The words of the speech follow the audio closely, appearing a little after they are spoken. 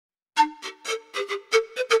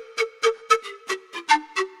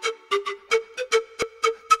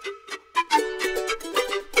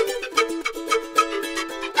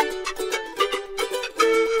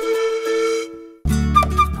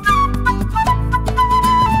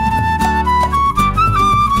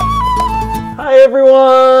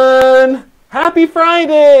everyone! Happy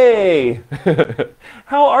Friday!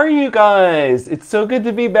 How are you guys? It's so good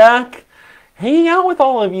to be back hanging out with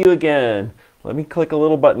all of you again. Let me click a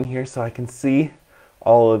little button here so I can see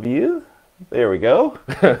all of you. There we go.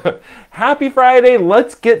 Happy Friday.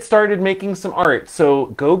 Let's get started making some art. So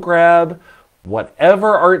go grab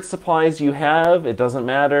whatever art supplies you have. It doesn't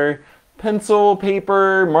matter. Pencil,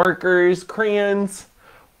 paper, markers, crayons,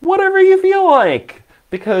 whatever you feel like.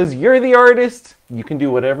 Because you're the artist, you can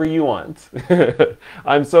do whatever you want.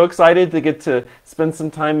 I'm so excited to get to spend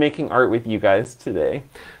some time making art with you guys today.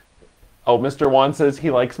 Oh, Mr. Juan says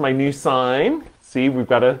he likes my new sign. See, we've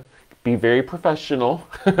got to be very professional.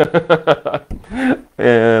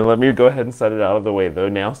 And let me go ahead and set it out of the way though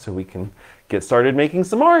now so we can get started making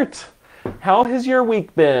some art. How has your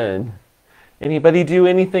week been? Anybody do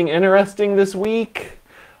anything interesting this week?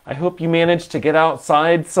 I hope you managed to get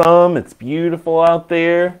outside some. It's beautiful out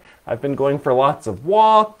there. I've been going for lots of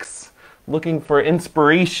walks, looking for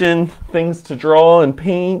inspiration, things to draw and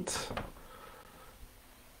paint.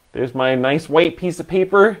 There's my nice white piece of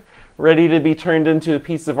paper ready to be turned into a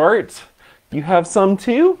piece of art. You have some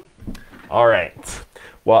too? All right.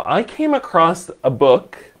 Well, I came across a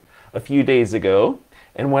book a few days ago,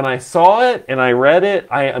 and when I saw it and I read it,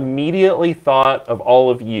 I immediately thought of all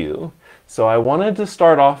of you. So I wanted to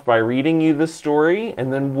start off by reading you this story,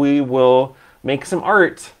 and then we will make some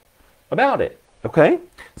art about it, okay?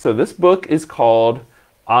 So this book is called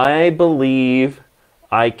I Believe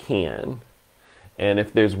I Can. And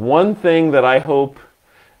if there's one thing that I hope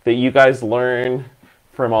that you guys learn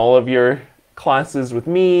from all of your classes with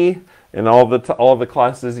me and all the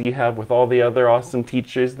classes you have with all the other awesome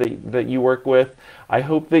teachers that you work with, I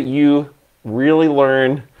hope that you really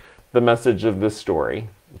learn the message of this story.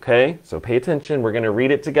 Okay, so pay attention. We're going to read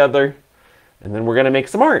it together, and then we're going to make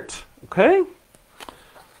some art. Okay?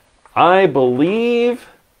 I believe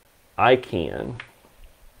I can.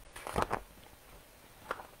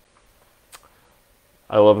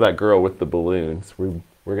 I love that girl with the balloons. We're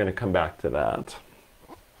going to come back to that.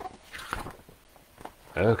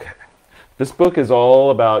 Okay. This book is all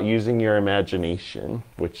about using your imagination,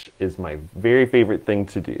 which is my very favorite thing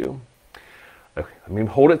to do. Okay, let me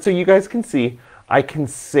hold it so you guys can see. I can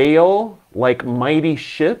sail like mighty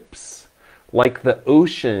ships, like the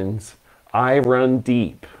oceans I run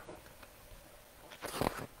deep.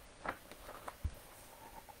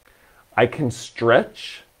 I can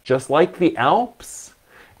stretch just like the Alps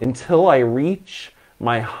until I reach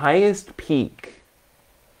my highest peak.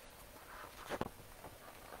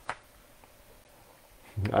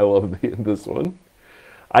 I love this one.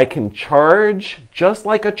 I can charge just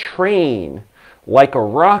like a train, like a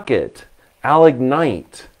rocket. I'll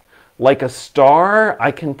ignite. Like a star, I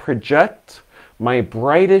can project my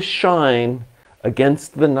brightest shine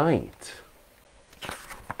against the night.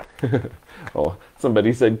 Oh,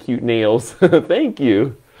 somebody said cute nails. Thank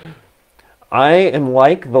you. I am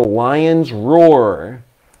like the lion's roar.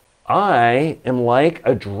 I am like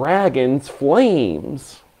a dragon's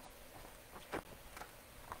flames.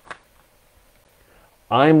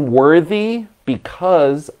 I'm worthy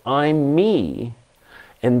because I'm me.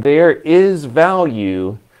 And there is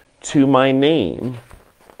value to my name.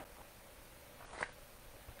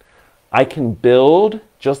 I can build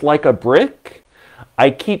just like a brick.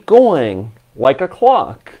 I keep going like a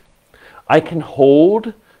clock. I can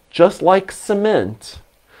hold just like cement.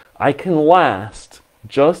 I can last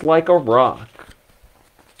just like a rock.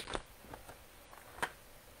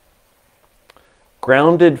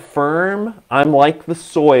 Grounded firm, I'm like the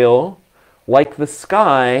soil. Like the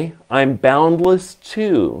sky, I'm boundless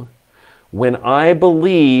too. When I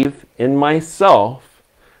believe in myself,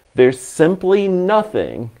 there's simply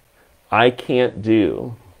nothing I can't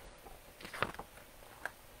do.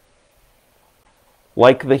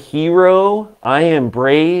 Like the hero, I am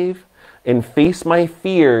brave and face my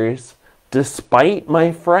fears despite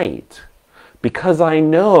my fright, because I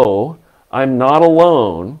know I'm not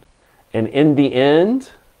alone, and in the end,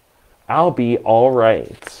 I'll be all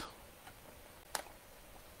right.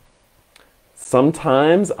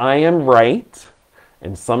 Sometimes I am right,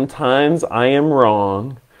 and sometimes I am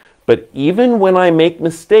wrong, but even when I make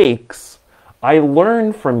mistakes, I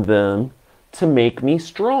learn from them to make me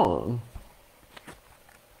strong.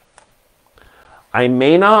 I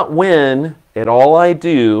may not win at all I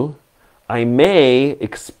do. I may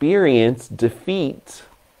experience defeat,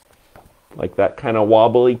 like that kind of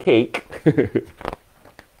wobbly cake.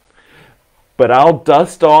 But I'll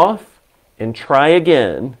dust off and try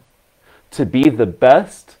again to be the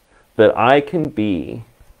best that I can be.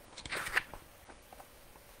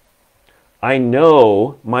 I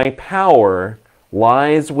know my power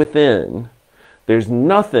lies within. There's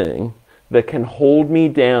nothing that can hold me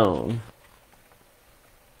down.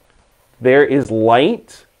 There is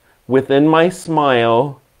light within my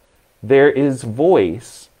smile. There is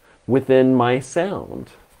voice within my sound.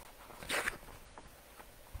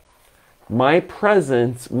 My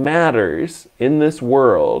presence matters in this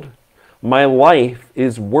world. My life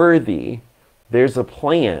is worthy. There's a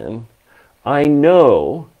plan. I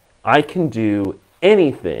know I can do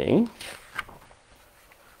anything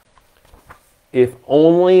if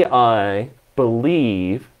only I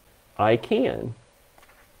believe I can.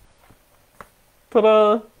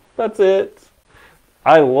 Ta-da! That's it.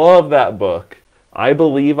 I love that book. I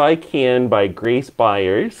Believe I Can by Grace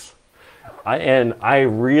Byers. And I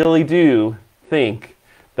really do think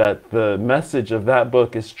that the message of that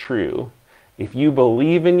book is true. If you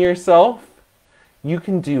believe in yourself, you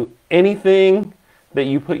can do anything that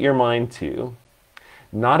you put your mind to.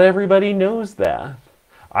 Not everybody knows that.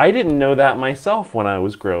 I didn't know that myself when I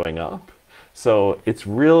was growing up. So it's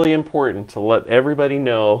really important to let everybody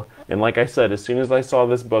know. And like I said, as soon as I saw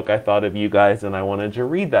this book, I thought of you guys and I wanted to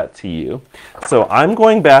read that to you. So I'm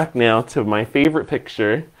going back now to my favorite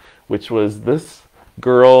picture, which was this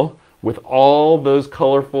girl with all those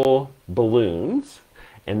colorful balloons.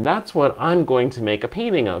 And that's what I'm going to make a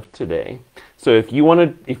painting of today. So if you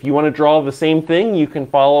want to draw the same thing, you can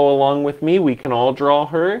follow along with me. We can all draw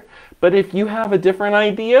her. But if you have a different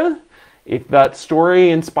idea, if that story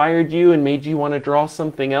inspired you and made you want to draw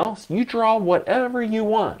something else, you draw whatever you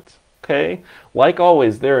want, okay? Like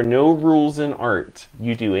always, there are no rules in art.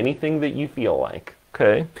 You do anything that you feel like,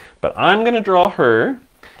 okay? But I'm going to draw her.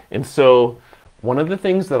 And so one of the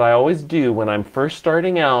things that I always do when I'm first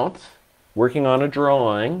starting out working on a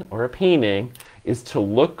drawing or a painting is to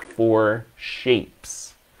look for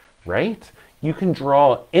shapes, right? You can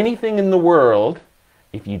draw anything in the world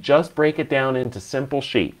if you just break it down into simple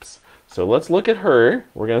shapes. So let's look at her.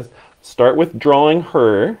 We're going to start with drawing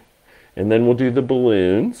her, and then we'll do the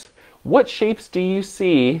balloons. What shapes do you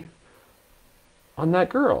see on that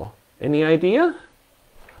girl? Any idea?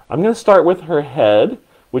 I'm going to start with her head,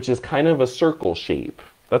 which is kind of a circle shape.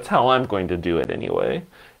 That's how I'm going to do it anyway.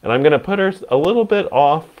 And I'm going to put her a little bit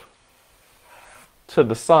off to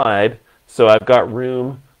the side so I've got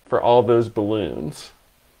room for all those balloons.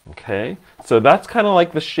 Okay, so that's kind of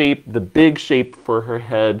like the shape, the big shape for her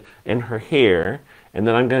head and her hair. And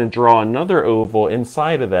then I'm going to draw another oval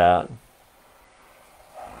inside of that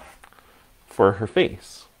for her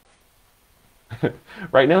face.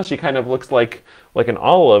 Right now she kind of looks like an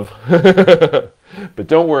olive. But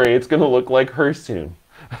don't worry, it's going to look like her soon.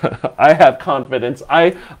 I have confidence.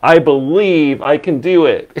 I believe I can do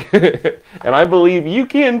it. And I believe you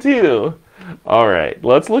can too. All right,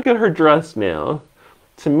 let's look at her dress now.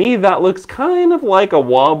 To me, that looks kind of like a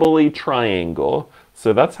wobbly triangle.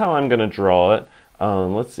 So that's how I'm going to draw it.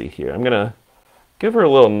 Let's see here. I'm going to give her a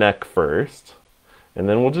little neck first. And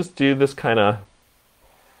then we'll just do this kind of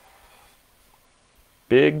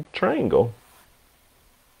big triangle.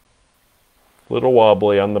 Little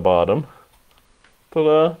wobbly on the bottom.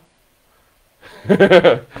 Ta-da!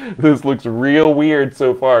 This looks real weird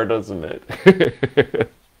so far, doesn't it?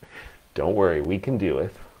 Don't worry, we can do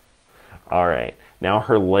it. All right. Now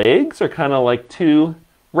her legs are kind of like two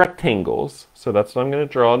rectangles. So that's what I'm going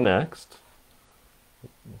to draw next.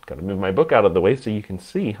 Got to move my book out of the way so you can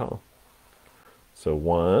see, huh? So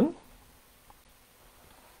 1,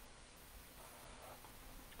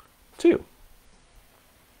 2.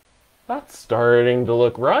 That's starting to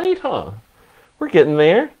look right, huh? We're getting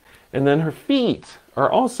there. And then her feet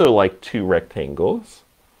are also like two rectangles.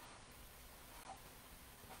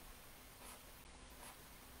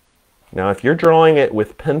 Now, if you're drawing it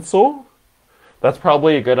with pencil, that's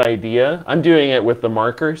probably a good idea. I'm doing it with the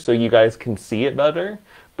marker so you guys can see it better,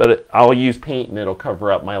 but I'll use paint and it'll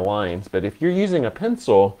cover up my lines. But if you're using a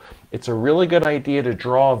pencil, it's a really good idea to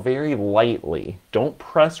draw very lightly. Don't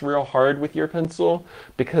press real hard with your pencil,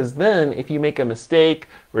 because then if you make a mistake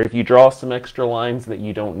or if you draw some extra lines that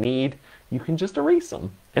you don't need, you can just erase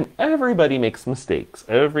them. And everybody makes mistakes.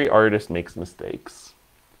 Every artist makes mistakes.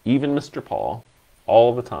 Even Mr. Paul,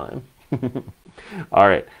 all the time. All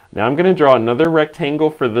right, now I'm going to draw another rectangle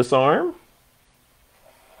for this arm.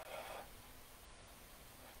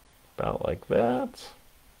 About like that.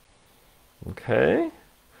 Okay.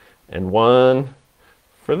 And one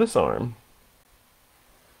for this arm.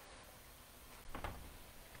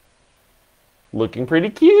 Looking pretty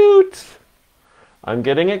cute. I'm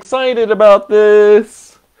getting excited about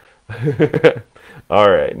this.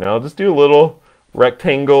 All right, now I'll just do a little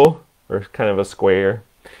rectangle or kind of a square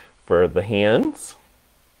for the hands.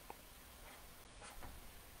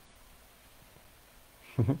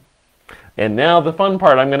 And now the fun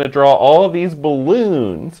part, I'm going to draw all of these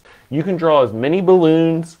balloons. You can draw as many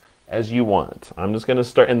balloons as you want. I'm just going to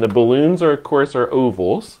start, and the balloons are, of course, are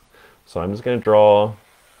ovals. So I'm just going to draw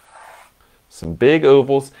some big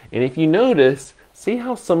ovals. And if you notice, see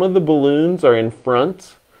how some of the balloons are in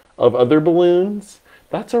front of other balloons?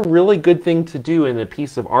 That's a really good thing to do in a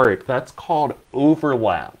piece of art. That's called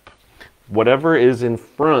overlap. Whatever is in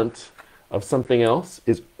front of something else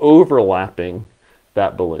is overlapping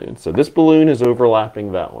that balloon. So this balloon is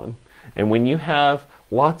overlapping that one. And when you have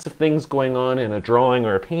lots of things going on in a drawing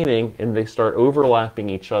or a painting and they start overlapping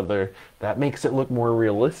each other, that makes it look more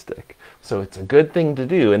realistic. So it's a good thing to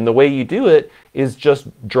do. And the way you do it is just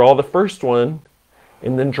draw the first one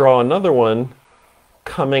and then draw another one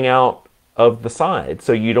coming out of the side.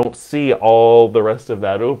 So you don't see all the rest of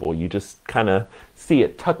that oval. You just kind of see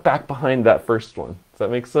it tucked back behind that first one. Does that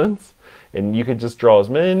make sense? And you can just draw as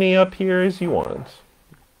many up here as you want.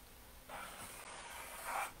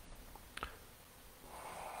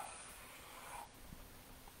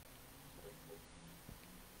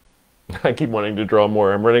 I keep wanting to draw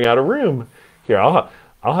more. I'm running out of room. Here, I'll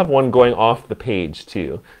have one going off the page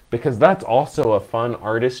too, because that's also a fun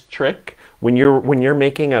artist trick. When you're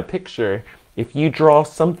making a picture, if you draw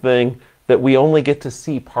something that we only get to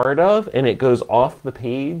see part of and it goes off the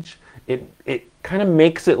page, it kind of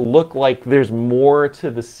makes it look like there's more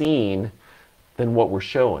to the scene than what we're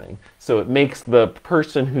showing. So it makes the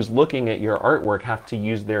person who's looking at your artwork have to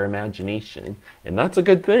use their imagination, and that's a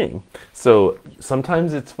good thing. So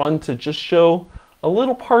sometimes it's fun to just show a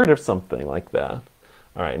little part of something like that.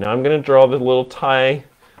 All right, now I'm going to draw the little tie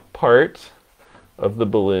part of the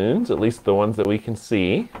balloons, at least the ones that we can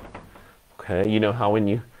see. Okay, you know how when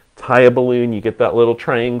you tie a balloon, you get that little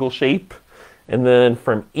triangle shape. And then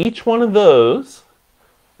from each one of those,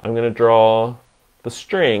 I'm going to draw the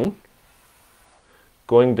string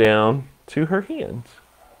going down to her hand.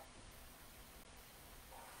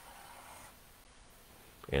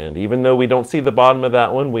 And even though we don't see the bottom of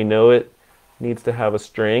that one, we know it needs to have a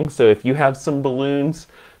string. So if you have some balloons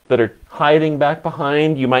that are hiding back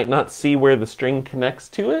behind, you might not see where the string connects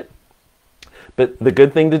to it. But the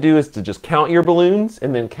good thing to do is to just count your balloons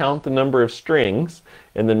and then count the number of strings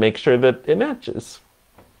and then make sure that it matches.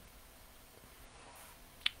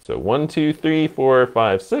 So 1, 2, 3, 4,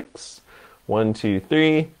 5, 6. 1, 2,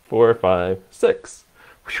 3, 4, 5, 6.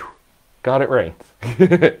 Whew, got it right.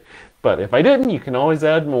 But if I didn't, you can always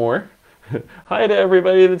add more. Hi to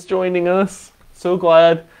everybody that's joining us. So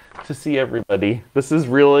glad to see everybody. This is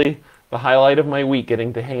really the highlight of my week,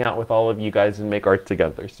 getting to hang out with all of you guys and make art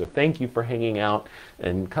together. So thank you for hanging out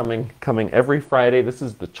and coming every Friday. This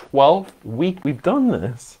is the 12th week we've done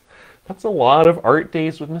this. That's a lot of art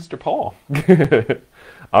days with Mr. Paul.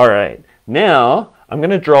 All right, now I'm going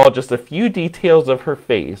to draw just a few details of her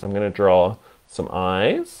face. I'm going to draw some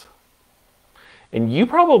eyes. And you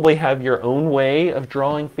probably have your own way of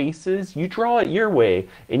drawing faces. You draw it your way,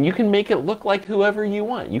 and you can make it look like whoever you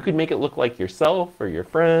want. You could make it look like yourself or your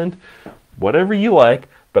friend, whatever you like.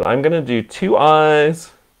 But I'm going to do 2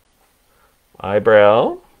 eyes,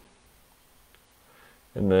 eyebrow,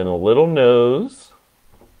 and then a little nose,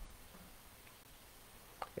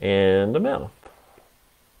 and a mouth.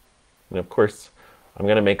 And of course, I'm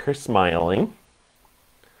going to make her smiling.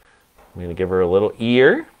 I'm going to give her a little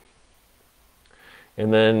ear.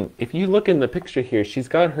 And then if you look in the picture here, she's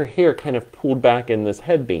got her hair kind of pulled back in this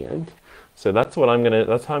headband. So that's how I'm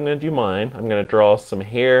gonna do mine. I'm gonna draw some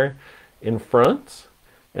hair in front,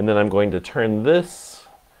 and then I'm going to turn this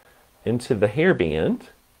into the hairband,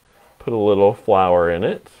 put a little flower in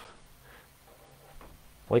it,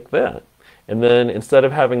 like that. And then instead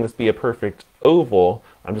of having this be a perfect oval,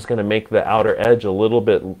 I'm just gonna make the outer edge a little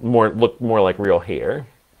bit more, look more like real hair.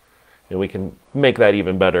 And we can make that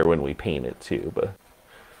even better when we paint it too, but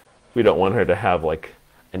we don't want her to have like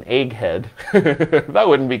an egg head. That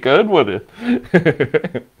wouldn't be good, would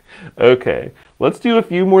it? Okay, let's do a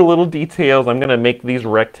few more little details. I'm gonna make these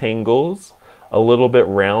rectangles a little bit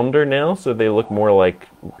rounder now so they look more like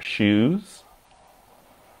shoes.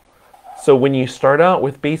 So when you start out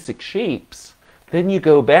with basic shapes, then you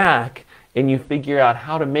go back and you figure out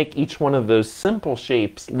how to make each one of those simple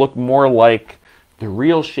shapes look more like the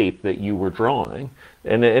real shape that you were drawing.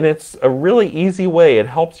 And it's a really easy way. It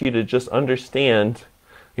helps you to just understand.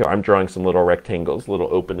 You know, I'm drawing some little rectangles, little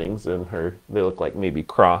openings in her. They look like maybe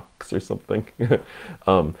Crocs or something.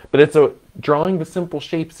 But drawing the simple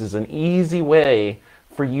shapes is an easy way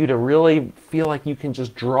for you to really feel like you can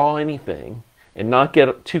just draw anything and not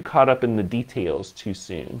get too caught up in the details too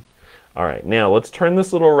soon. All right, now let's turn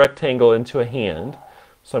this little rectangle into a hand.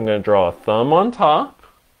 So I'm going to draw a thumb on top.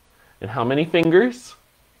 And how many fingers?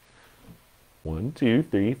 1, 2,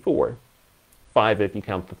 3, 4. 5 if you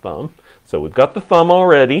count the thumb. So we've got the thumb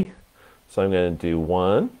already. So I'm going to do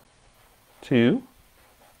 1, 2,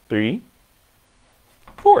 3,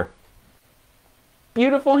 4.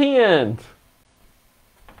 Beautiful hand.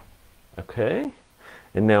 Okay.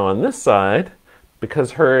 And now on this side,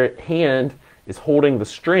 because her hand is holding the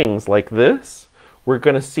strings like this, we're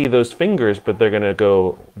going to see those fingers, but they're going to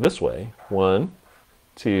go this way. 1,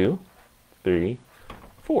 2, 3,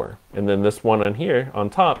 4. And then this one on here on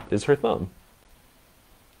top is her thumb.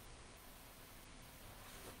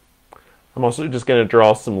 I'm also just going to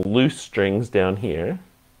draw some loose strings down here.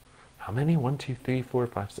 How many? 1, 2, 3, 4,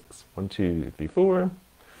 5, 6. 1, 2, 3, 4,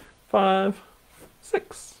 5,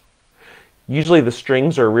 6. Usually the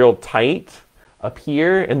strings are real tight up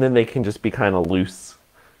here, and then they can just be kind of loose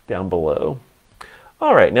down below.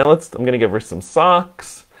 All right, now I'm going to give her some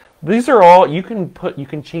socks. These are all, you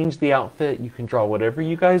can change the outfit, you can draw whatever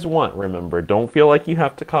you guys want, remember. Don't feel like you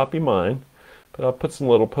have to copy mine. But I'll put some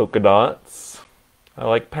little polka dots. I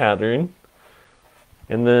like pattern.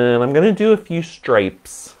 And then I'm going to do a few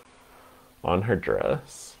stripes on her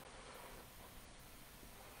dress.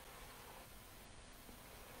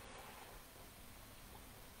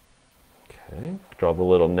 Okay, draw the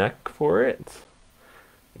little neck for it.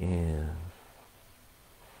 And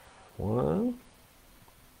 1.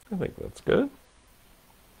 I think that's good.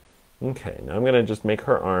 Okay, now I'm going to just make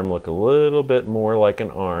her arm look a little bit more like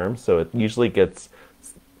an arm. So it usually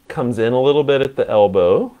comes in a little bit at the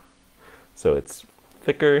elbow. So it's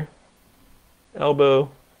thicker elbow,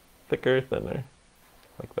 thicker, thinner,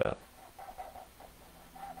 like that.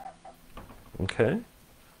 Okay.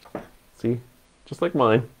 See, just like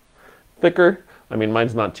mine. Thicker. I mean,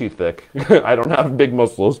 mine's not too thick. I don't have big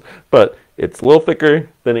muscles, but it's a little thicker,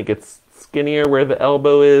 then it gets skinnier where the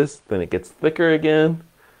elbow is, then it gets thicker again,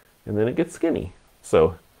 and then it gets skinny.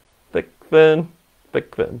 So, thick, thin,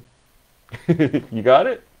 thick, thin. You got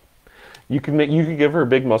it? You can give her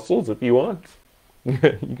big muscles if you want. You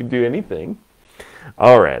can do anything.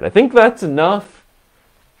 All right, I think that's enough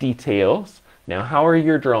details. Now, how are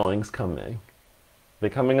your drawings coming? They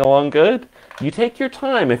coming along good? You take your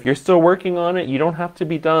time. If you're still working on it, you don't have to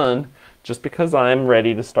be done just because I'm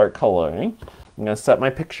ready to start coloring. I'm going to set my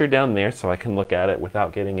picture down there so I can look at it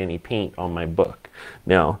without getting any paint on my book.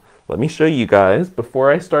 Now, let me show you guys.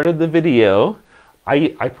 Before I started the video,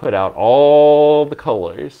 I put out all the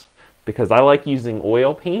colors because I like using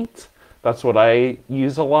oil paint. That's what I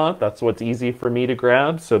use a lot. That's what's easy for me to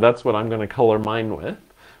grab. So that's what I'm going to color mine with.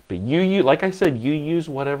 But like I said, you use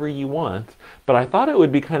whatever you want. But I thought it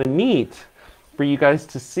would be kind of neat for you guys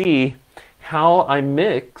to see how I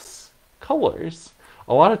mix colors.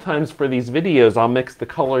 A lot of times for these videos, I'll mix the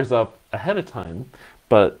colors up ahead of time.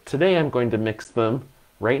 But today I'm going to mix them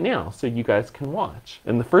right now so you guys can watch.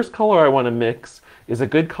 And the first color I want to mix is a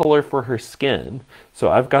good color for her skin.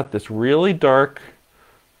 So I've got this really dark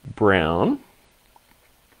brown,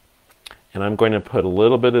 and I'm going to put a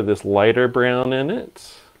little bit of this lighter brown in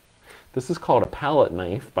it. This is called a palette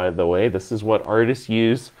knife, by the way. This is what artists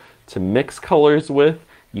use to mix colors with.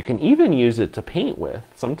 You can even use it to paint with.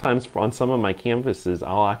 Sometimes on some of my canvases,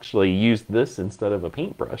 I'll actually use this instead of a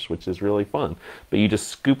paintbrush, which is really fun. But you just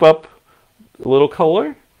scoop up a little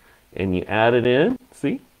color, and you add it in,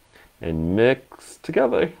 see? And mix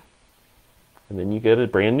together. And then you get a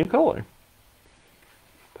brand new color.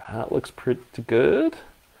 That looks pretty good.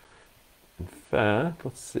 In fact,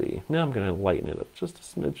 let's see. Now I'm going to lighten it up just a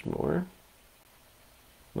smidge more.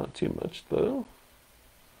 Not too much, though.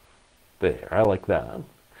 There, I like that.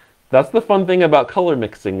 That's the fun thing about color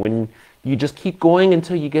mixing, when you just keep going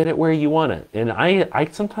until you get it where you want it.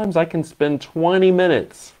 And sometimes I can spend 20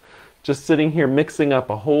 minutes just sitting here mixing up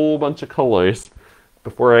a whole bunch of colors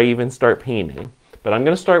before I even start painting. But I'm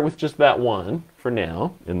going to start with just that one for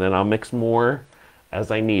now, and then I'll mix more as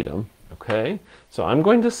I need them, okay? So I'm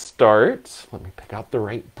going to start, let me pick out the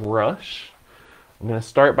right brush. I'm going to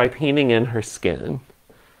start by painting in her skin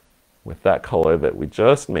with that color that we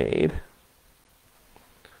just made.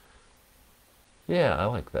 Yeah, I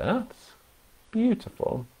like that.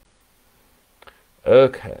 Beautiful.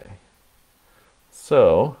 Okay.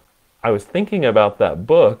 So I was thinking about that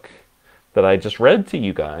book that I just read to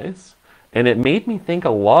you guys, and it made me think a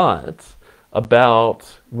lot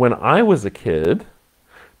about when I was a kid,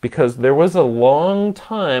 because there was a long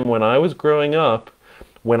time when I was growing up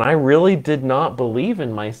when I really did not believe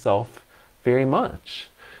in myself very much.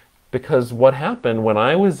 Because what happened when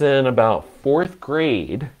I was in about 4th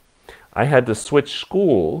grade, I had to switch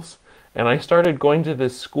schools, and I started going to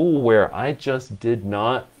this school where I just did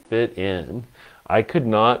not fit in. I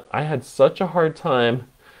had such a hard time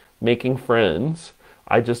making friends.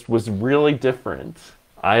 I just was really different.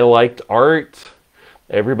 I liked art.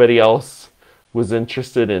 Everybody else was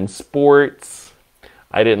interested in sports.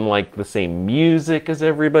 I didn't like the same music as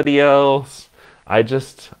everybody else. I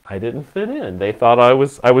didn't fit in. They thought I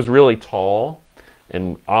was really tall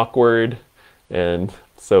and awkward. And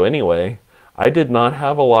so anyway, I did not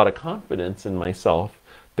have a lot of confidence in myself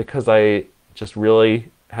because I just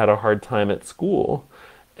really had a hard time at school.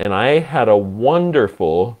 And I had a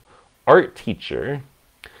wonderful art teacher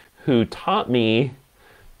who taught me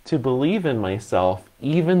to believe in myself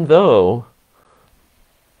even though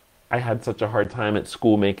I had such a hard time at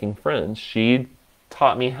school making friends. She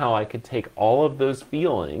taught me how I could take all of those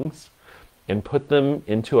feelings and put them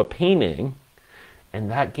into a painting, and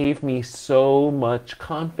that gave me so much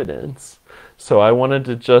confidence. So I wanted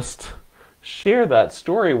to just share that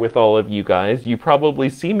story with all of you guys. You probably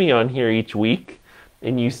see me on here each week,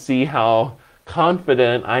 and you see how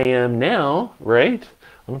confident I am now, right?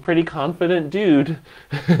 I'm a pretty confident dude.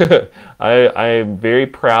 I'm very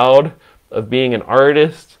proud of being an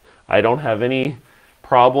artist. I don't have any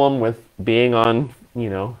problem with being on,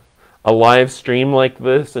 a live stream like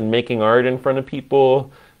this and making art in front of people.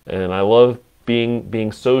 And I love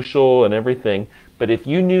being social and everything. But if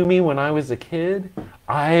you knew me when I was a kid,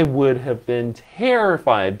 I would have been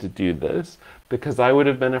terrified to do this because I would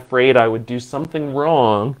have been afraid I would do something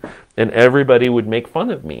wrong and everybody would make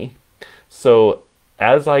fun of me. So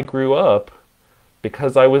as I grew up,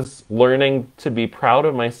 because I was learning to be proud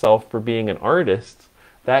of myself for being an artist,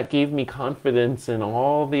 that gave me confidence in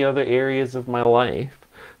all the other areas of my life.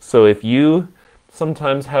 So if you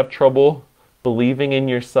sometimes have trouble believing in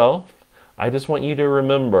yourself, I just want you to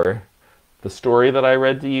remember the story that I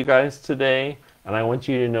read to you guys today, and I want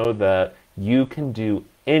you to know that you can do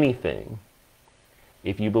anything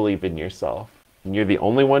if you believe in yourself. And you're the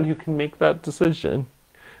only one who can make that decision.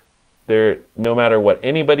 No matter what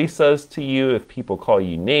anybody says to you, if people call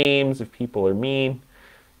you names, if people are mean,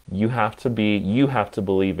 you have to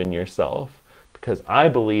believe in yourself, because I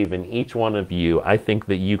believe in each one of you. I think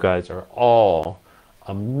that you guys are all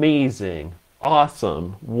amazing,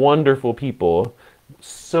 awesome, wonderful people,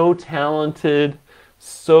 so talented,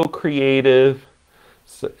 so creative,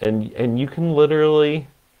 and you can literally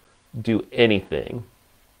do anything.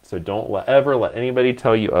 So don't ever let anybody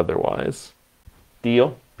tell you otherwise.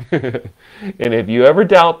 Deal? And if you ever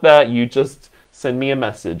doubt that, you just send me a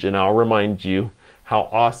message and I'll remind you how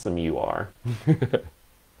awesome you are.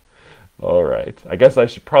 All right. I guess I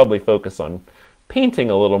should probably focus on painting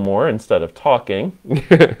a little more instead of talking.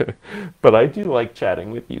 But I do like chatting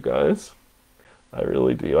with you guys. I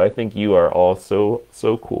really do. I think you are all so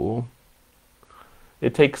cool.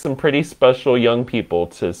 It takes some pretty special young people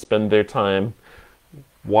to spend their time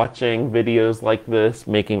watching videos like this,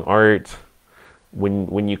 making art,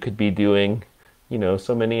 when you could be doing,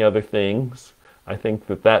 so many other things. I think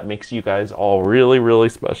that makes you guys all really, really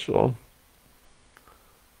special.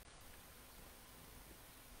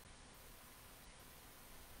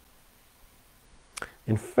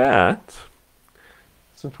 In fact,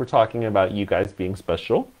 since we're talking about you guys being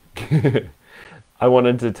special, I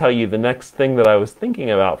wanted to tell you the next thing that I was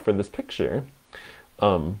thinking about for this picture.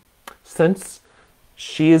 Since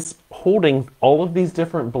she is holding all of these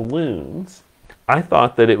different balloons, I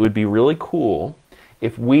thought that it would be really cool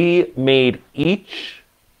if we made each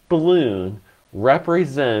balloon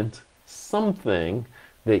represent something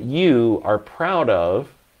that you are proud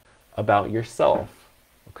of about yourself.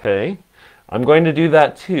 Okay? I'm going to do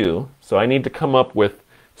that too, so I need to come up with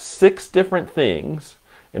 6 different things,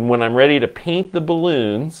 and when I'm ready to paint the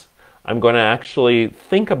balloons, I'm going to actually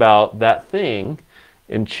think about that thing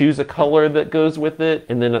and choose a color that goes with it,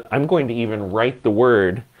 and then I'm going to even write the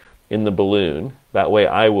word in the balloon. That way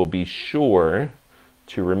I will be sure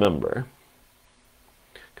to remember.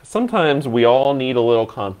 Because sometimes we all need a little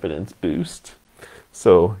confidence boost.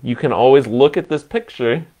 So you can always look at this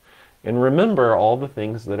picture and remember all the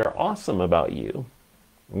things that are awesome about you.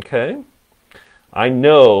 Okay? I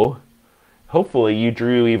know, hopefully you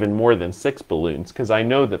drew even more than 6 balloons, because I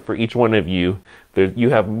know that for each one of you, you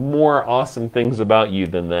have more awesome things about you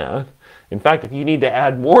than that. In fact, if you need to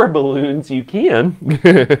add more balloons, you can.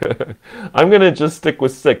 I'm going to just stick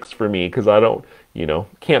with 6 for me, because I don't,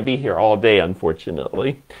 can't be here all day,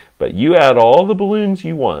 unfortunately. But you add all the balloons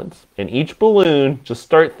you want, and each balloon, just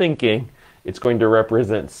start thinking, it's going to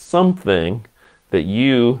represent something that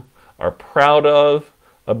you are proud of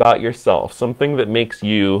about yourself, something that makes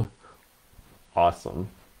you awesome.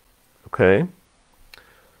 Okay?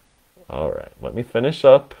 All right, let me finish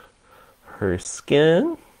up her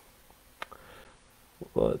skin.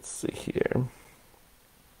 Let's see here.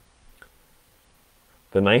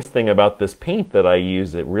 the nice thing about this paint that I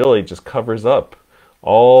use, it really just covers up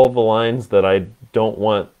all the lines that I don't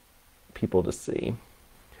want people to see.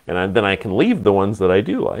 And then I can leave the ones that I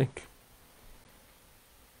do like.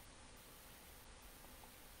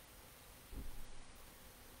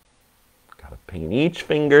 Gotta paint each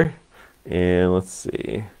finger. And let's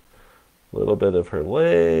see, a little bit of her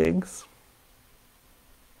legs.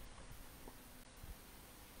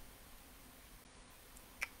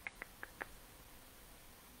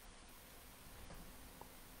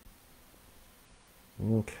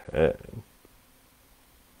 Okay.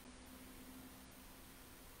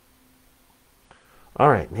 All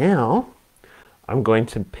right, now I'm going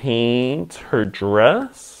to paint her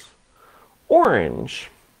dress orange.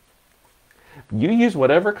 You use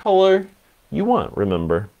whatever color you want,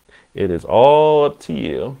 remember. It is all up to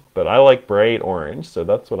you, but I like bright orange, so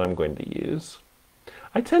that's what I'm going to use.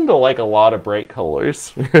 I tend to like a lot of bright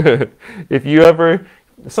colors. If you ever,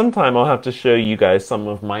 sometime I'll have to show you guys some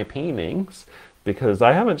of my paintings, because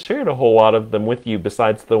I haven't shared a whole lot of them with you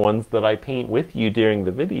besides the ones that I paint with you during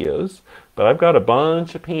the videos. But I've got a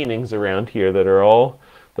bunch of paintings around here that are all,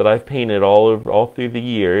 that I've painted all through the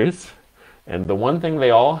years. And the one thing they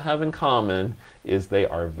all have in common is they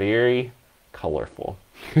are very colorful.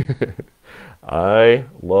 I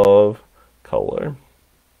love color.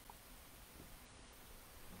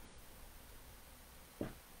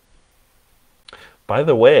 By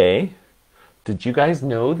the way, did you guys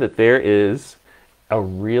know that there is a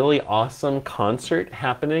really awesome concert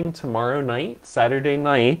happening tomorrow night, Saturday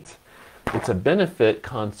night? It's a benefit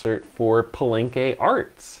concert for Palenke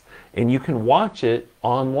Arts, and you can watch it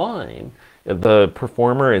online. The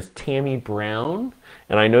performer is Tammy Brown,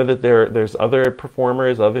 and I know that there's other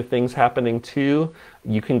performers, other things happening too.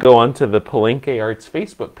 You can go onto the Palenke Arts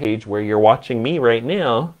Facebook page where you're watching me right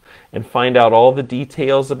now and find out all the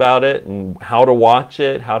details about it and how to watch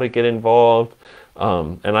it, how to get involved.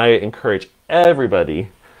 And I encourage everybody.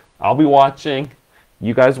 I'll be watching.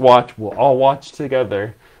 You guys watch. We'll all watch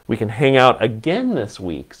together. We can hang out again this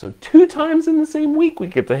week. So 2 times in the same week we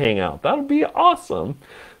get to hang out. That'll be awesome.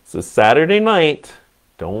 So Saturday night,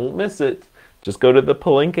 don't miss it. Just go to the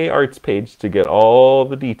Palenke Arts page to get all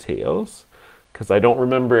the details, because I don't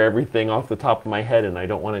remember everything off the top of my head and I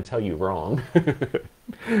don't want to tell you wrong.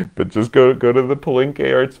 But just go to the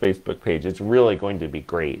Palenke Arts Facebook page. It's really going to be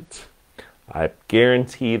great. I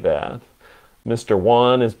guarantee that. Mr.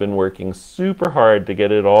 Juan has been working super hard to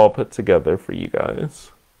get it all put together for you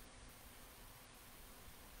guys.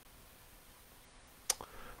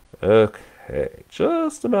 Okay,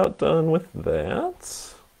 just about done with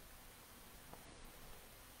that.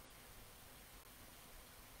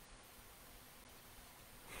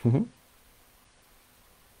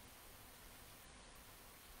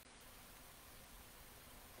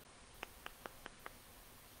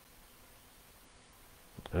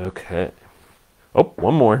 Okay. Oh,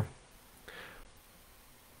 one more.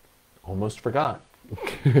 Almost forgot.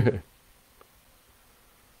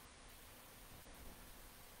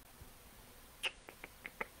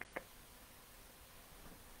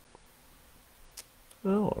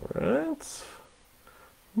 All right.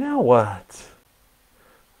 Now what?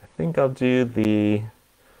 I think I'll do the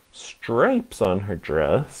stripes on her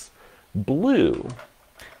dress blue.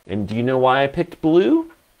 And do you know why I picked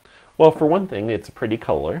blue? Well, for one thing, it's a pretty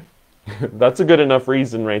color. That's a good enough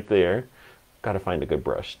reason right there. Got to find a good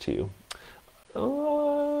brush too.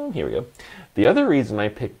 Here we go. The other reason I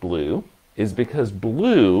picked blue is because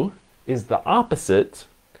blue is the opposite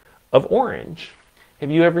of orange. Have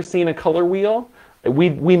you ever seen a color wheel?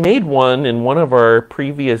 We made one in one of our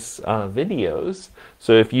previous videos.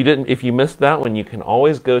 So if you missed that one, you can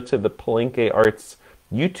always go to the Palenke Arts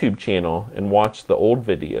YouTube channel and watch the old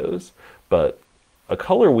videos. But a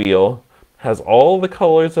color wheel has all the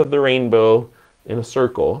colors of the rainbow in a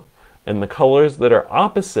circle, and the colors that are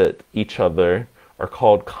opposite each other are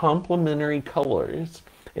called complementary colors.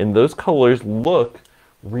 And those colors look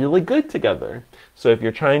really good together. So if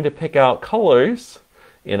you're trying to pick out colors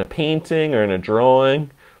in a painting or in a drawing,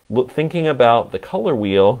 thinking about the color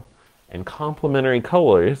wheel and complementary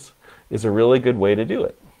colors is a really good way to do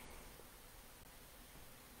it.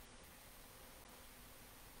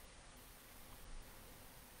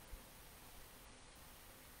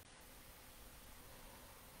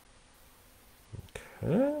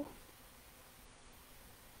 Okay.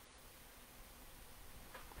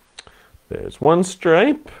 There's one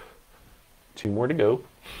stripe, 2 more to go.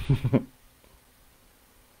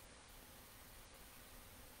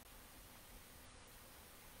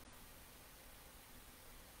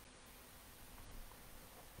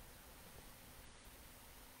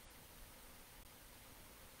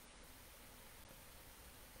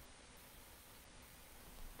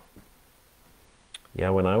 Yeah,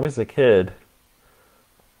 when I was a kid,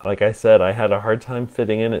 like I said, I had a hard time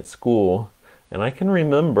fitting in at school. And I can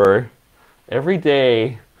remember every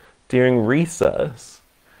day during recess,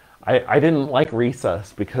 I didn't like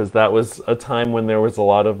recess because that was a time when there was a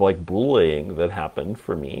lot of like bullying that happened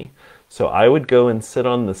for me. So I would go and sit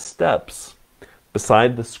on the steps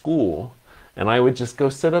beside the school, and I would just go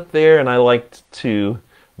sit up there, and I liked to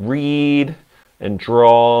read and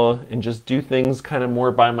draw and just do things kind of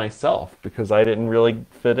more by myself because I didn't really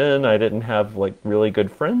fit in. I didn't have like really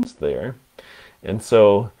good friends there. And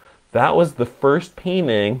so that was the first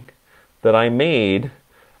painting that I made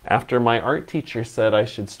after my art teacher said I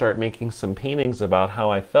should start making some paintings about how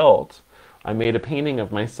I felt. I made a painting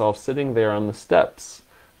of myself sitting there on the steps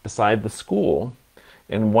beside the school.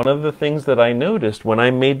 And one of the things that I noticed when I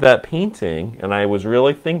made that painting, and I was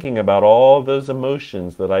really thinking about all those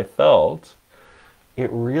emotions that I felt, it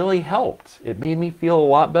really helped. It made me feel a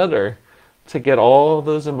lot better to get all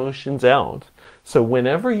those emotions out. So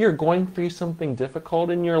whenever you're going through something difficult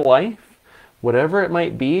in your life, whatever it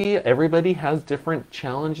might be, everybody has different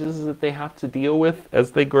challenges that they have to deal with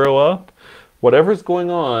as they grow up. Whatever's going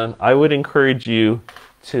on, I would encourage you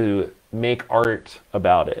to make art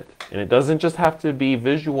about it. And it doesn't just have to be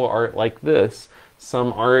visual art like this.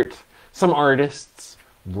 Some artists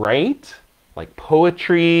write, like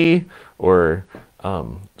poetry or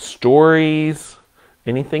stories,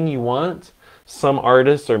 anything you want. Some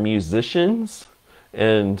artists are musicians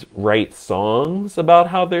and write songs about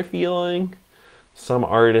how they're feeling. Some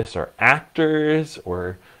artists are actors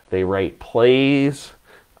or they write plays.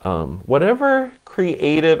 Whatever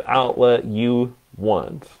creative outlet you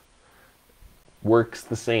want works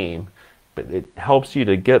the same, but it helps you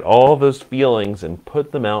to get all those feelings and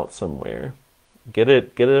put them out somewhere. Get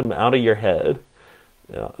them out of your head.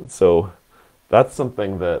 So that's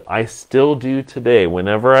something that I still do today.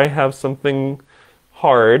 Whenever I have something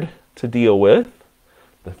hard to deal with,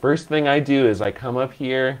 the first thing I do is I come up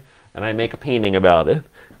here and I make a painting about it.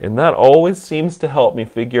 And that always seems to help me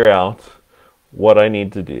figure out what I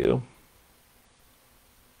need to do.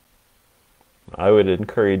 I would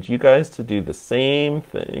encourage you guys to do the same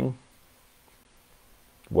thing.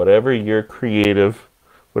 Whatever your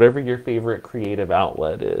favorite creative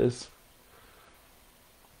outlet is.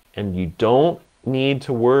 And you don't need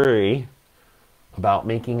to worry about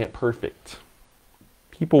making it perfect.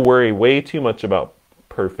 People worry way too much about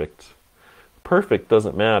perfect. Perfect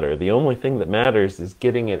doesn't matter. The only thing that matters is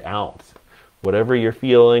getting it out. Whatever you're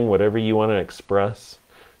feeling, whatever you want to express,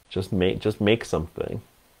 just make something.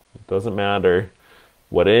 It doesn't matter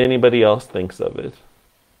what anybody else thinks of it.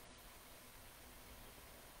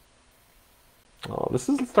 Oh, this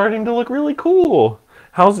is starting to look really cool.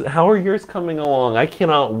 How are yours coming along? I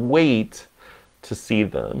cannot wait to see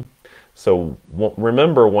them. So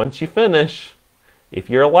remember, once you finish, if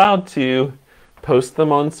you're allowed to, post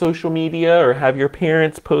them on social media or have your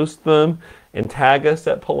parents post them and tag us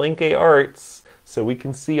at Palenke Arts so we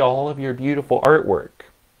can see all of your beautiful artwork.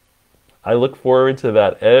 I look forward to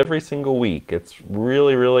that every single week. It's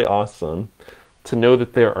really, really awesome to know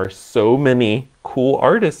that there are so many cool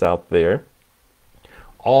artists out there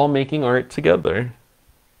all making art together.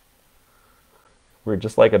 We're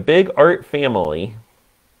just like a big art family.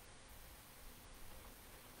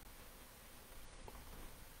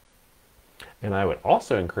 And I would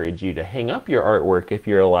also encourage you to hang up your artwork if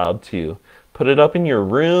you're allowed to. Put it up in your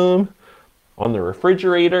room, on the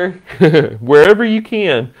refrigerator, wherever you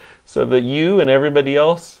can, so that you and everybody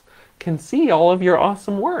else can see all of your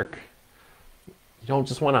awesome work. You don't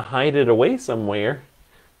just want to hide it away somewhere.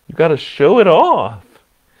 You got to show it off.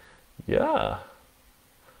 Yeah.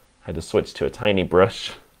 I had to switch to a tiny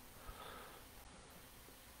brush.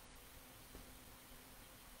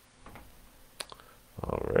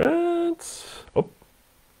 All right. Oh.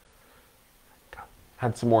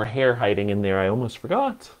 Had some more hair hiding in there. I almost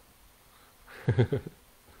forgot.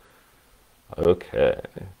 Okay.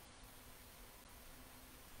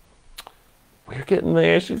 We're getting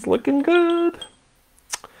there. She's looking good.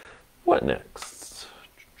 What next?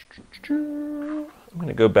 I'm going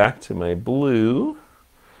to go back to my blue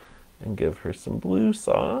and give her some blue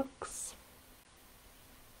socks.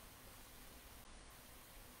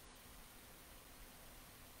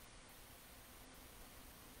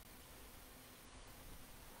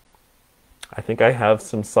 I think I have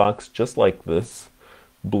some socks just like this,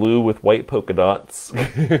 blue with white polka dots.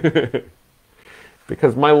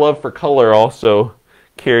 Because my love for color also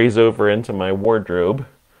carries over into my wardrobe.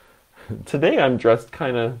 Today I'm dressed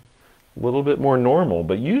kind of a little bit more normal,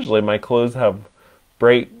 but usually my clothes have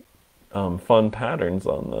bright, fun patterns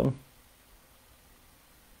on them.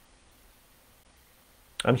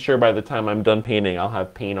 I'm sure by the time I'm done painting, I'll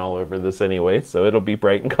have paint all over this anyway, so it'll be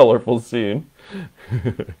bright and colorful soon.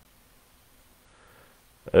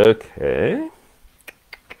 Okay.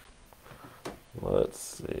 Let's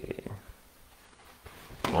see.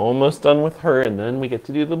 Almost done with her, and then we get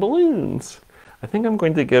to do the balloons. I think I'm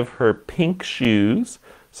going to give her pink shoes,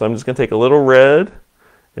 so I'm just going to take a little red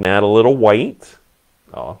and add a little white.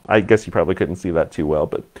 Oh, I guess you probably couldn't see that too well,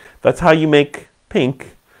 but that's how you make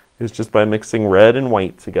pink, is just by mixing red and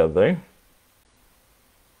white together.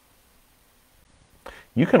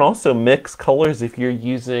 You can also mix colors if you're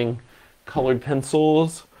using colored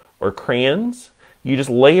pencils or crayons. You just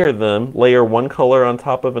layer them, layer one color on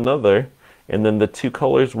top of another, and then the two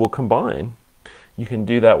colors will combine. You can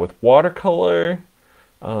do that with watercolor,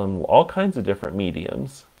 all kinds of different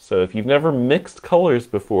mediums. So if you've never mixed colors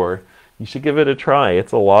before, you should give it a try.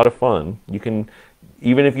 It's a lot of fun. You can,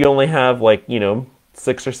 even if you only have like,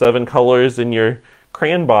 6 or 7 colors in your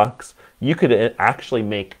crayon box, you could actually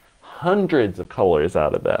make hundreds of colors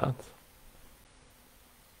out of that.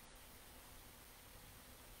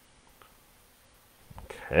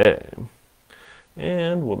 Okay,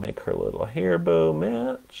 and we'll make her little hair bow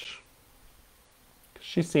match.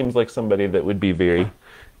 She seems like somebody that would be very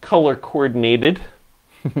color coordinated.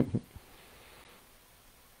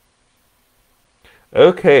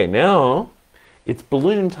 Okay, now it's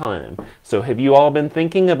balloon time. So have you all been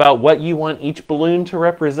thinking about what you want each balloon to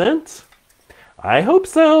represent? I hope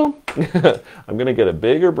so. I'm going to get a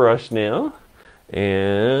bigger brush now.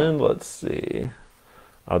 And let's see.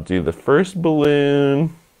 I'll do the first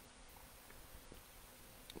balloon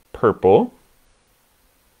purple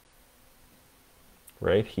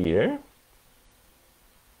right here.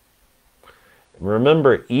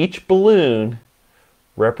 Remember, each balloon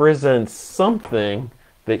represents something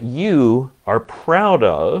that you are proud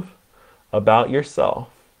of about yourself.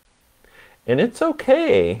 And it's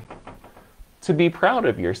okay to be proud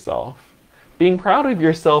of yourself. Being proud of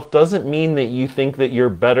yourself doesn't mean that you think that you're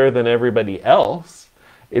better than everybody else.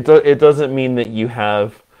 It doesn't mean that you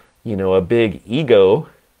have, a big ego.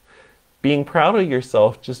 Being proud of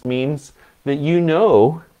yourself just means that you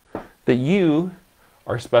know that you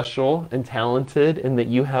are special and talented and that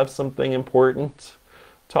you have something important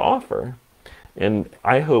to offer. And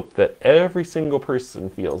I hope that every single person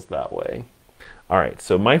feels that way. All right,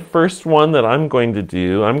 so my first one that I'm going to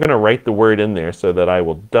do, I'm going to write the word in there so that I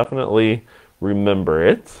will definitely remember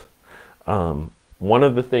it. One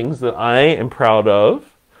of the things that I am proud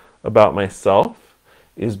of about myself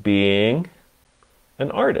is being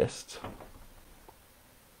an artist.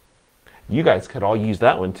 You guys could all use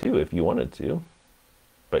that one too if you wanted to.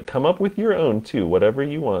 But come up with your own too, whatever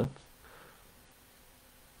you want.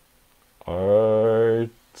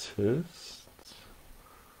 Artist.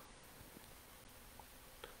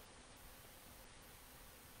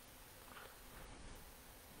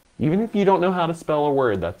 Even if you don't know how to spell a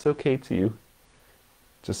word, that's okay too.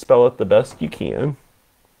 Just spell it the best you can.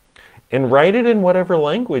 And write it in whatever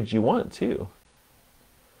language you want too.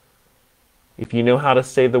 If you know how to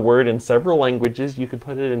say the word in several languages, you could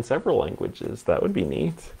put it in several languages. That would be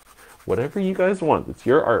neat. Whatever you guys want. It's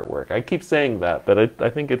your artwork. I keep saying that, but I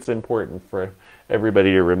think it's important for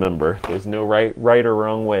everybody to remember. There's no right or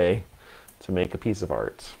wrong way to make a piece of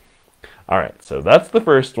art. All right, so that's the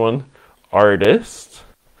first one, artist.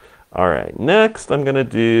 All right, next I'm going to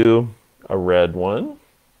do a red one.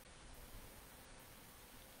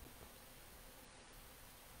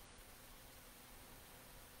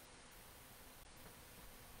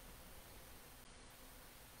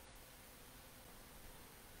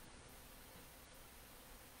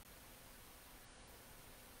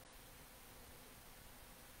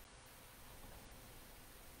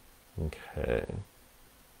 Okay,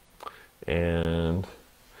 and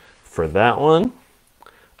for that one,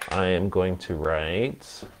 I am going to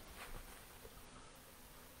write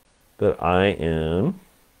that I am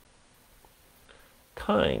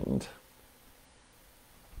kind.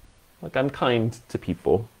 Like I'm kind to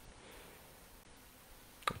people.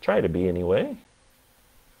 I try to be anyway.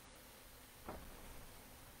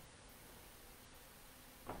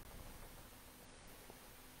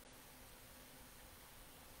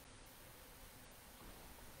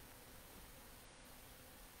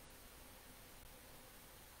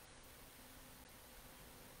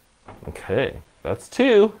 Okay, that's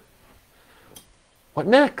 2. What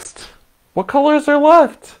next? What colors are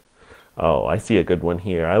left? Oh, I see a good one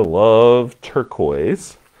here. I love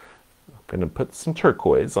turquoise. I'm going to put some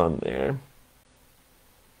turquoise on there.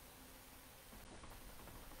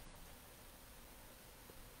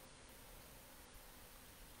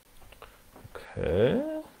 Okay.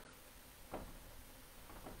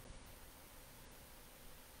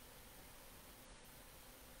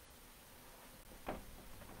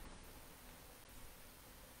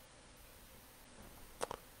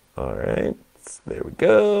 There we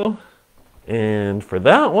go. And for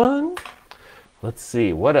that one, let's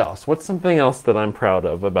see, what else? What's something else that I'm proud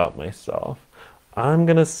of about myself? I'm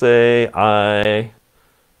going to say I'm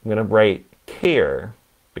going to write care,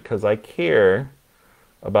 because I care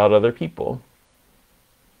about other people.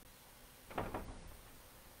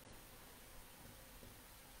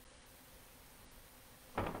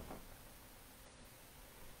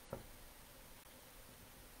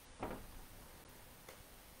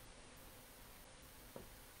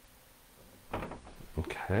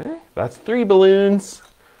 Okay, that's 3 balloons.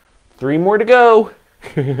 3 more to go.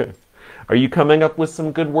 Are you coming up with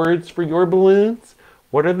some good words for your balloons?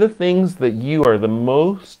 What are the things that you are the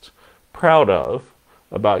most proud of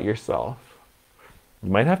about yourself? You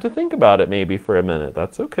might have to think about it maybe for a minute.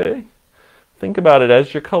 That's okay. Think about it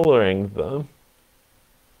as you're coloring them.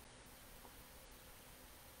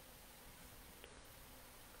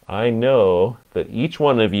 I know that each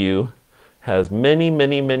one of you has many,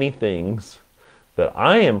 many, many things that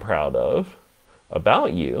I am proud of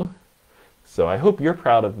about you. So I hope you're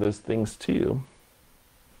proud of those things too.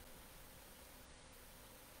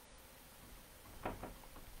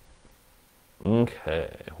 Okay,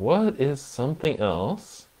 what is something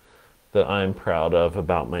else that I'm proud of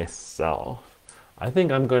about myself? I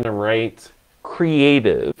think I'm going to write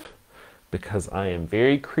creative, because I am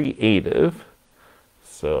very creative.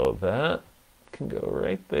 So that can go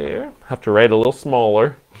right there. Have to write a little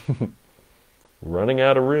smaller. Running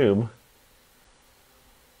out of room.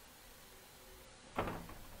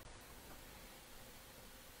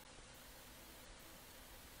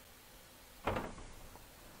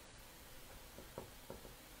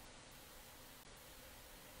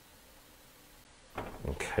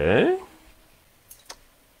 Okay.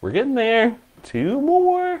 We're getting there. 2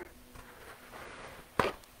 more.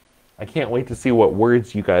 I can't wait to see what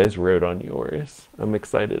words you guys wrote on yours. I'm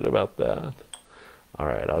excited about that. All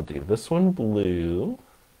right, I'll do this one blue.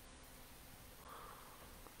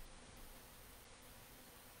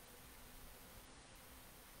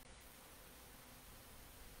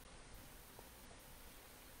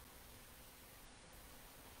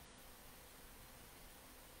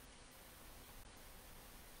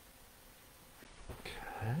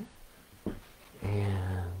 Okay.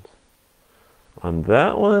 And on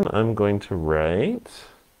that one, I'm going to write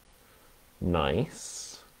nice,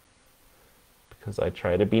 because I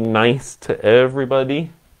try to be nice to everybody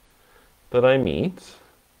that I meet.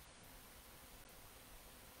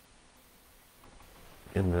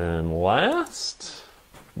 And then last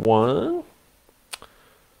one,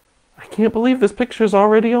 I can't believe this picture is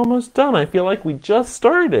already almost done. I feel like we just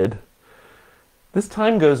started. This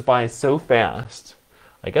time goes by so fast.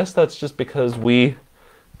 I guess that's just because we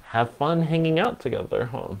have fun hanging out together,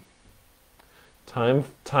 huh?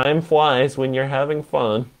 Time flies when you're having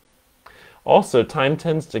fun. Also, time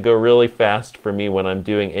tends to go really fast for me when I'm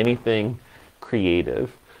doing anything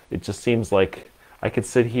creative. It just seems like I could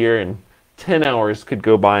sit here and 10 hours could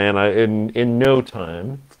go by and in no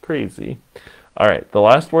time. It's crazy. All right, the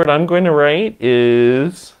last word I'm going to write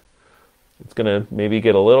is, it's going to maybe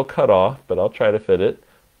get a little cut off, but I'll try to fit it.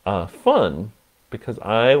 Fun, because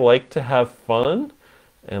I like to have fun,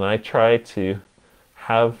 and I try to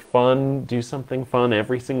have fun, do something fun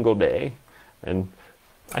every single day. And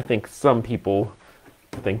I think some people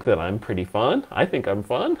think that I'm pretty fun. I think I'm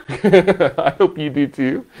fun. I hope you do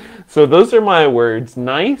too. So those are my words: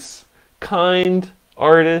 nice, kind,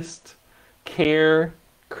 artist, care,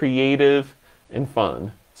 creative, and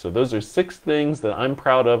fun. So those are 6 things that I'm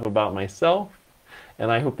proud of about myself. And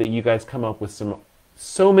I hope that you guys come up with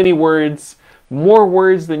so many words, more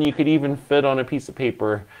words than you could even fit on a piece of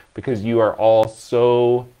paper, because you are all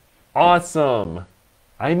so awesome.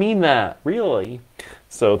 I mean that, really.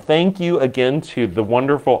 So thank you again to the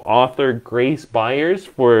wonderful author Grace Byers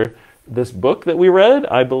for this book that we read,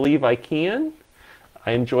 I Believe I Can.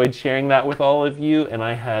 I enjoyed sharing that with all of you, and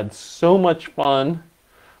I had so much fun,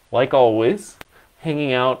 like always,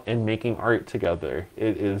 hanging out and making art together.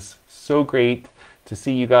 It is so great to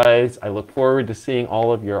see you guys. I look forward to seeing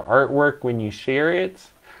all of your artwork when you share it.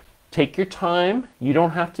 Take your time. You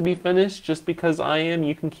don't have to be finished just because I am.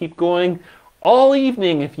 You can keep going all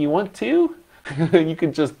evening if you want to. You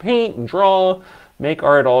can just paint and draw, make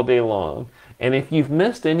art all day long. And if you've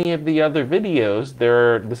missed any of the other videos,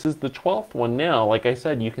 this is the 12th one now. Like I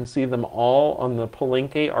said, you can see them all on the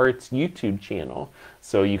Palenke Arts YouTube channel.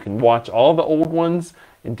 So you can watch all the old ones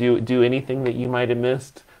and do anything that you might have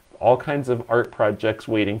missed. All kinds of art projects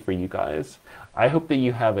waiting for you guys. I hope that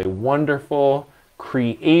you have a wonderful,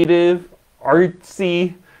 creative,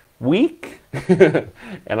 artsy week.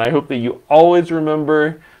 And I hope that you always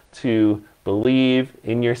remember to believe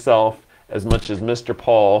in yourself as much as Mr.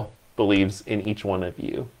 Paul believes in each one of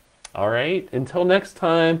you. All right, until next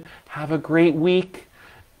time, have a great week.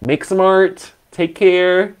 Make some art. Take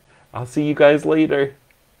care. I'll see you guys later.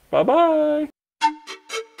 Bye-bye.